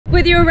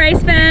whether you're a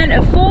race fan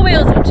of four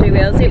wheels or two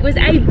wheels, it was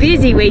a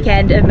busy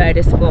weekend of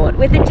motorsport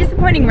with a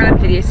disappointing run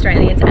for the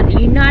Australians at the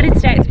United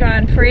States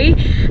Grand Prix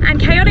and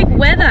chaotic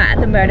weather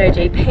at the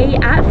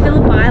MotoGP at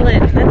Phillip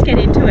Island. Let's get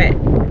into it.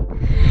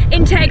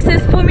 In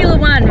Texas, Formula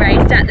One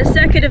raced at the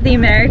Circuit of the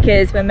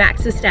Americas where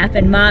Max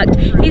Verstappen marked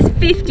his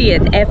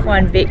 50th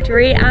F1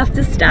 victory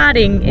after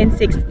starting in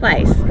 6th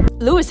place.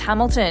 Lewis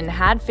Hamilton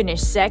had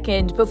finished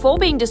second before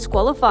being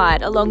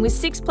disqualified along with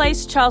 6th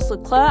place Charles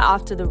Leclerc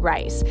after the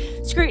race.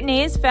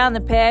 Scrutineers found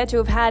the pair to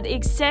have had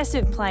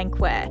excessive plank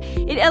wear.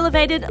 It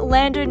elevated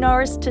Lando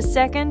Norris to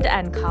second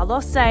and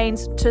Carlos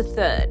Sainz to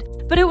third.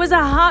 But it was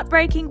a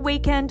heartbreaking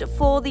weekend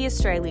for the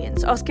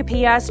Australians. Oscar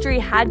Piastri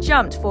had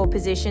jumped 4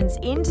 positions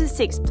into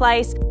 6th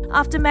place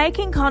after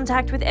making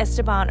contact with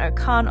Esteban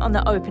Ocon on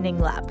the opening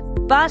lap.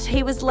 But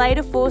he was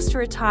later forced to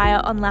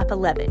retire on lap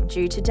 11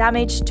 due to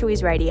damage to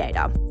his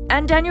radiator.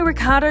 And Daniel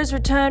Ricciardo's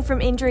return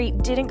from injury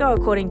didn't go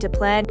according to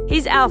plan.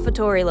 His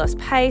AlphaTauri lost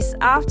pace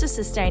after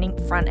sustaining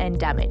front-end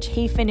damage.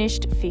 He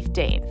finished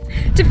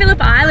 15th. To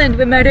Phillip Island,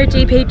 where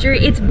MotoGP drew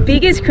its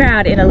biggest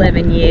crowd in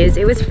 11 years,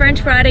 it was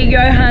French rider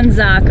Johann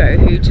Zarco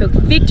who took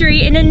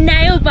victory in a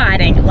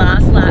nail-biting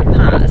last lap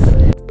pass.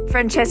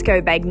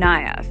 Francesco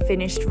Bagnaia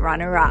finished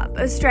runner-up.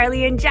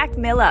 Australian Jack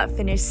Miller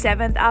finished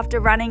 7th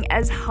after running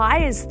as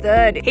high as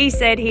 3rd. He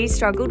said he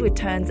struggled with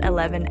turns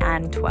 11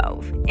 and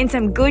 12. In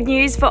some good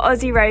news for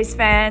Aussie race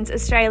fans,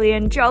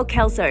 Australian Joel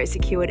Kelso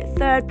secured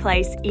 3rd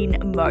place in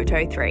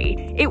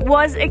Moto3. It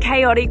was a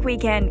chaotic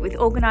weekend with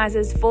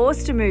organisers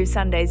forced to move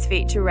Sunday's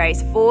feature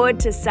race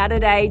forward to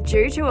Saturday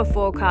due to a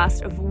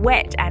forecast of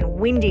wet and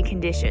windy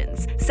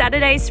conditions.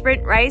 Saturday's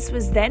sprint race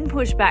was then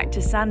pushed back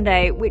to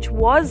Sunday, which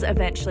was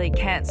eventually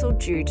cancelled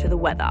due to the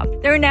weather.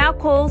 There are now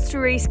calls to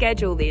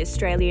reschedule the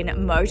Australian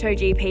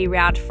MotoGP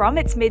round from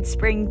its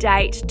mid-spring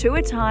date to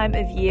a time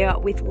of year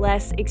with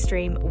less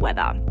extreme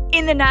weather.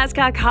 In the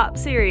NASCAR Cup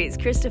Series,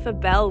 Christopher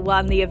Bell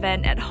won the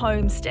event at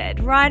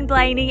Homestead. Ryan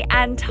Blaney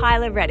and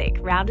Tyler Reddick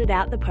rounded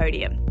out the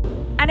podium.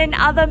 And in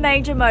other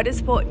major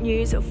motorsport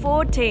news,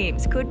 Ford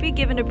teams could be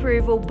given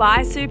approval by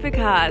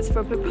Supercars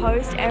for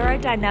proposed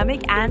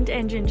aerodynamic and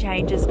engine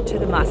changes to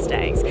the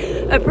Mustangs.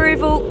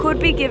 Approval could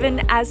be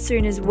given as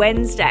soon as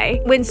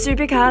Wednesday when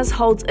Supercars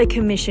holds a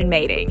commission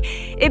meeting.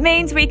 It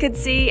means we could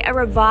see a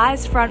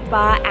revised front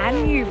bar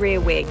and new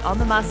rear wing on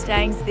the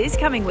Mustangs this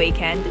coming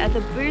weekend at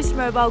the Boost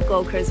Mobile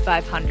Gold Coast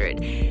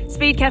 500.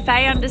 Speed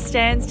Cafe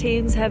understands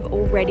teams have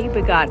already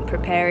begun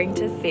preparing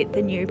to fit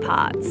the new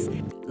parts.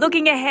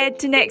 Looking ahead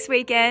to next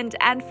weekend,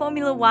 and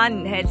Formula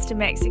One heads to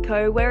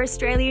Mexico where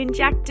Australian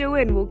Jack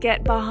Doohan will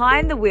get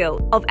behind the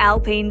wheel of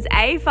Alpine's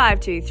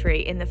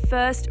A523 in the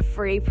first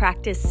free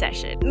practice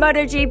session.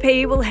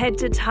 MotoGP will head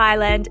to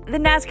Thailand. The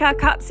NASCAR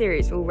Cup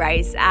Series will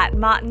race at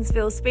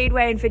Martinsville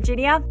Speedway in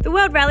Virginia. The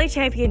World Rally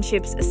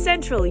Championships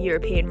Central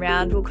European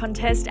round will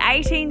contest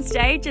 18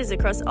 stages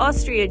across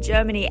Austria,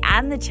 Germany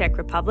and the Czech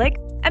Republic.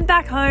 And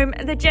back home,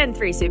 the Gen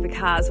 3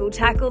 Supercars will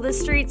tackle the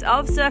streets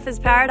of Surfers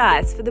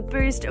Paradise for the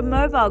Boost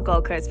Mobile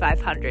Gold Coast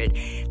 500.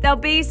 They'll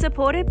be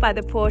supported by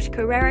the Porsche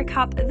Carrera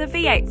Cup, the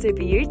V8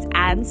 Super Utes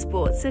and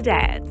sports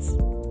sedans.